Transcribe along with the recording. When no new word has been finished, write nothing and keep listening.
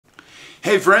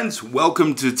Hey friends,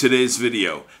 welcome to today's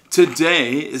video.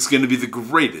 Today is going to be the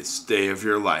greatest day of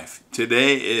your life.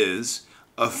 Today is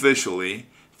officially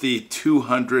the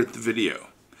 200th video.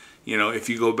 You know, if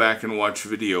you go back and watch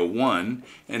video 1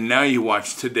 and now you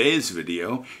watch today's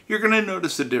video, you're going to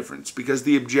notice a difference because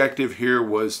the objective here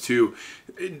was to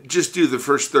just do the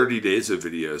first 30 days of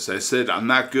videos. I said, I'm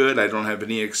not good. I don't have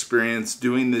any experience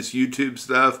doing this YouTube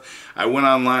stuff. I went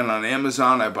online on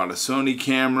Amazon. I bought a Sony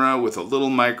camera with a little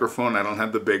microphone. I don't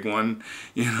have the big one,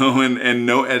 you know, and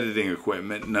no editing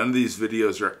equipment. None of these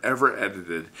videos are ever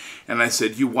edited. And I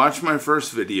said, you watch my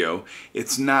first video,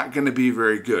 it's not going to be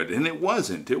very good. And it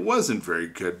wasn't. It wasn't very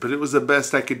good, but it was the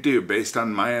best I could do based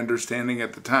on my understanding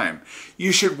at the time.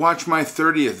 You should watch my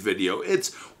 30th video.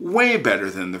 It's way better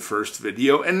than the first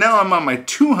video, and now I'm on my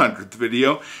 200th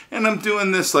video, and I'm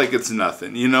doing this like it's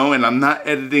nothing, you know, and I'm not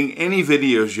editing any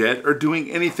videos yet or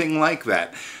doing anything like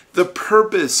that. The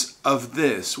purpose of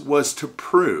this was to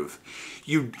prove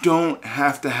you don't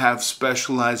have to have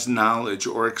specialized knowledge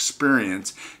or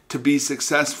experience to be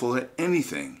successful at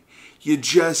anything. You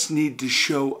just need to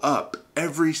show up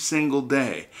every single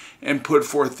day and put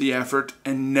forth the effort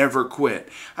and never quit.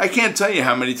 I can't tell you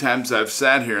how many times I've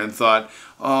sat here and thought,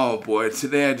 oh boy,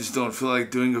 today I just don't feel like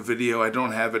doing a video. I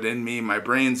don't have it in me. My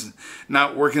brain's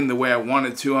not working the way I want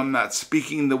it to. I'm not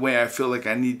speaking the way I feel like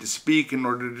I need to speak in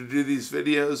order to do these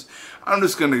videos. I'm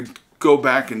just going to go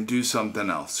back and do something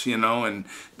else, you know, and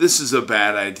this is a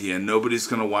bad idea. Nobody's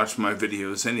going to watch my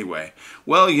videos anyway.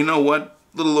 Well, you know what?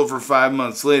 A little over 5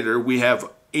 months later, we have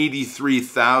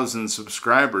 83,000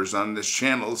 subscribers on this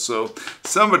channel, so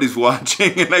somebody's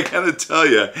watching, and I gotta tell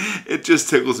you, it just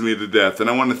tickles me to death, and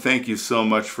I want to thank you so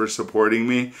much for supporting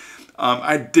me.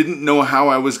 I didn't know how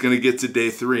I was going to get to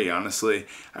day 3, honestly.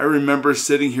 I remember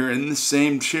sitting here in the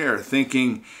same chair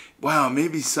thinking, wow,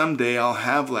 maybe someday I'll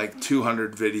have like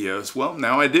 200 videos. Well,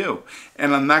 now I do.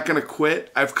 And I'm not going to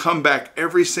quit. I've come back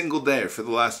every single day for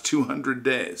the last 200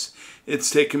 days.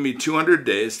 It's taken me 200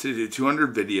 days to do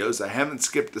 200 videos. I haven't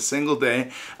skipped a single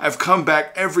day. I've come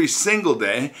back every single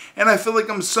day, and I feel like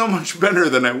I'm so much better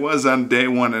than I was on day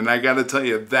 1. And I got to tell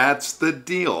you, that's the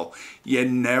deal. You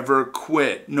never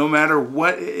quit. No matter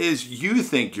what it is you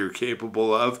think you're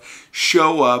capable of,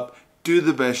 show up, do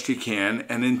the best you can,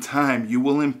 and in time you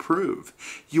will improve.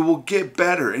 You will get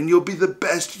better, and you'll be the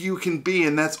best you can be,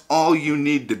 and that's all you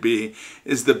need to be,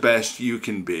 is the best you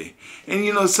can be. And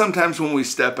you know, sometimes when we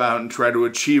step out and try to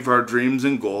achieve our dreams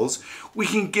and goals, we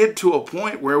can get to a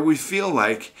point where we feel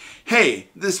like, hey,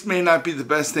 this may not be the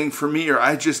best thing for me, or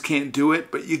I just can't do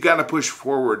it, but you gotta push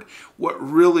forward. What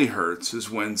really hurts is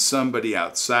when somebody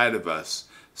outside of us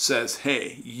says,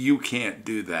 hey, you can't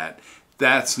do that.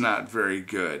 That's not very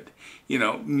good. You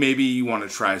know, maybe you want to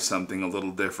try something a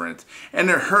little different. And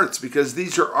it hurts because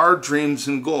these are our dreams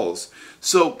and goals.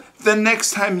 So the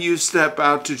next time you step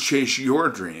out to chase your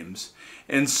dreams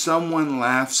and someone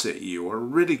laughs at you or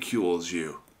ridicules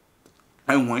you,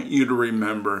 I want you to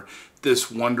remember this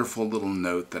wonderful little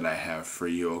note that I have for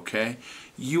you, okay?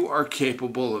 You are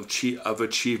capable of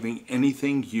achieving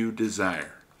anything you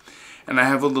desire. And I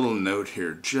have a little note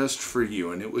here just for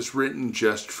you, and it was written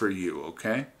just for you,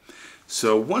 okay?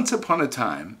 So once upon a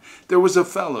time, there was a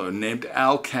fellow named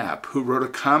Al Capp who wrote a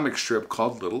comic strip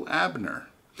called Little Abner.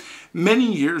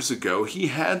 Many years ago, he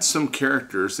had some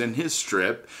characters in his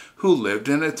strip who lived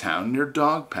in a town near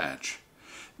Dogpatch.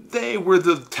 They were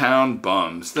the town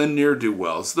bums, the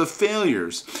ne'er-do-wells, the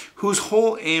failures, whose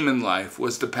whole aim in life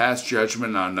was to pass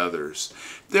judgment on others.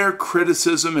 Their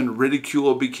criticism and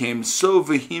ridicule became so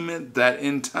vehement that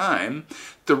in time,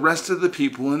 the rest of the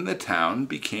people in the town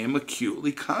became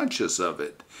acutely conscious of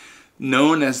it.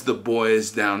 Known as the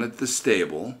boys down at the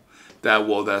stable,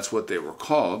 that's what they were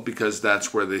called because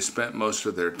that's where they spent most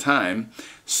of their time,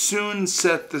 soon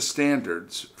set the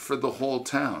standards for the whole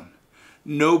town.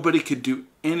 Nobody could do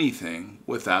anything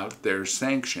without their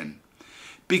sanction.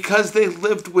 Because they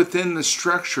lived within the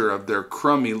structure of their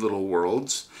crummy little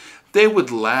worlds, they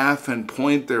would laugh and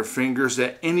point their fingers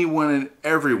at anyone and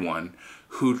everyone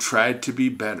who tried to be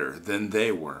better than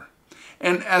they were.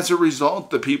 And as a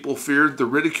result, the people feared the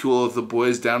ridicule of the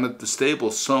boys down at the stable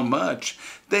so much,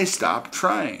 they stopped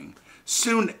trying.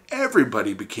 Soon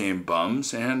everybody became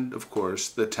bums, and of course,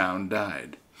 the town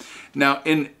died. Now,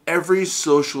 in every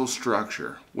social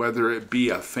structure, whether it be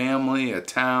a family, a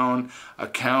town, a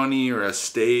county, or a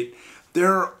state,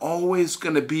 there are always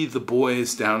going to be the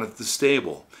boys down at the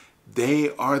stable. They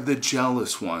are the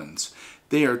jealous ones.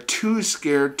 They are too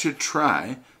scared to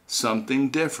try something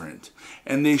different,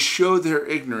 and they show their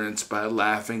ignorance by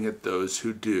laughing at those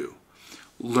who do.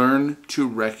 Learn to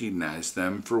recognize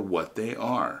them for what they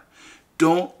are.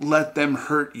 Don't let them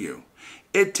hurt you.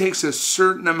 It takes a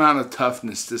certain amount of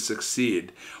toughness to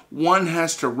succeed. One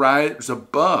has to rise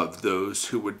above those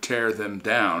who would tear them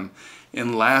down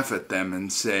and laugh at them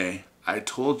and say, "I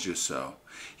told you so."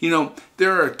 You know,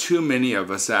 there are too many of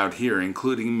us out here,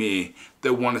 including me,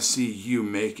 that want to see you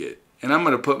make it. And I'm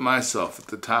going to put myself at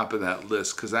the top of that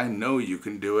list because I know you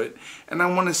can do it, and I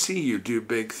want to see you do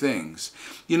big things.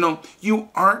 You know, you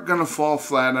aren't going to fall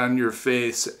flat on your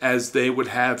face as they would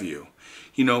have you.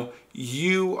 You know,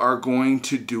 you are going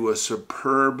to do a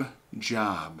superb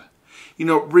job. You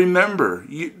know, remember,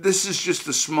 this is just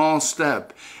a small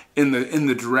step in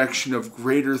the direction of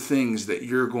greater things that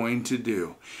you're going to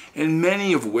do, and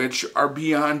many of which are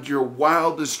beyond your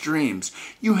wildest dreams.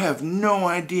 You have no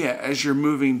idea, as you're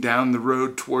moving down the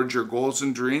road towards your goals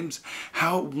and dreams,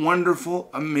 how wonderful,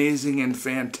 amazing, and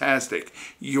fantastic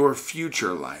your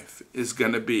future life is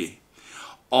going to be.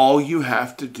 All you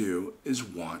have to do is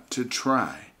want to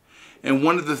try. And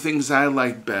one of the things I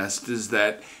like best is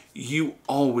that you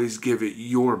always give it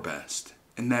your best.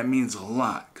 And that means a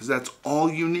lot, because that's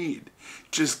all you need.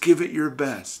 Just give it your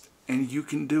best, and you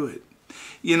can do it.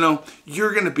 You know,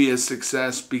 you're going to be a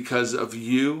success because of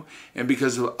you and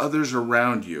because of others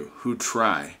around you who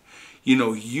try. You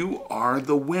know, you are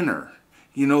the winner.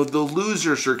 You know, the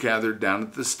losers are gathered down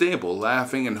at the stable,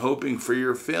 laughing and hoping for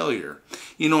your failure.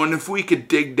 You know, and if we could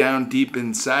dig down deep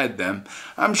inside them,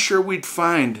 I'm sure we'd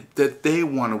find that they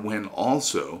want to win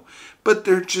also, but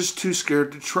they're just too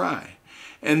scared to try.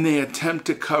 And they attempt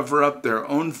to cover up their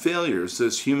own failures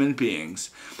as human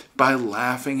beings by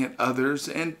laughing at others,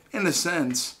 and in a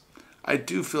sense, I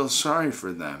do feel sorry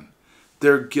for them.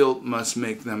 Their guilt must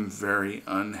make them very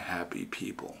unhappy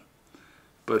people.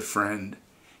 But friend,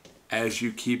 as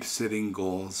you keep setting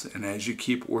goals and as you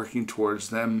keep working towards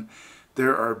them,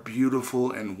 there are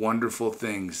beautiful and wonderful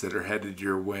things that are headed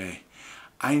your way.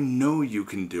 I know you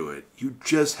can do it. You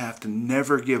just have to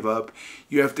never give up.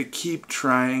 You have to keep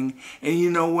trying. And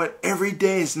you know what? Every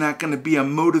day is not going to be a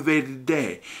motivated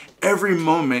day. Every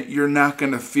moment you're not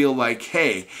going to feel like,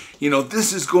 hey, you know,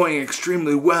 this is going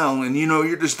extremely well, and you know,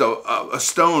 you're just a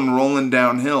stone rolling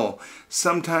downhill.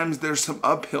 Sometimes there's some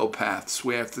uphill paths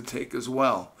we have to take as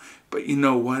well. But you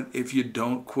know what? If you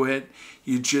don't quit,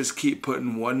 you just keep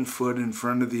putting one foot in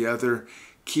front of the other,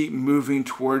 keep moving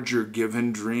towards your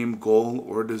given dream, goal,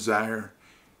 or desire,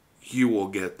 you will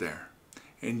get there.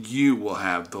 And you will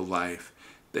have the life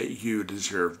that you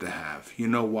deserve to have. You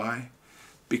know why?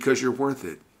 Because you're worth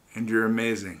it and you're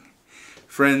amazing.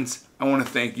 Friends, I want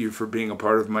to thank you for being a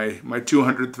part of my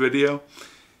 200th video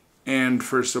and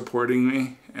for supporting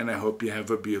me, and I hope you have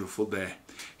a beautiful day.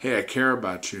 Hey, I care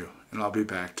about you, and I'll be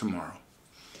back tomorrow.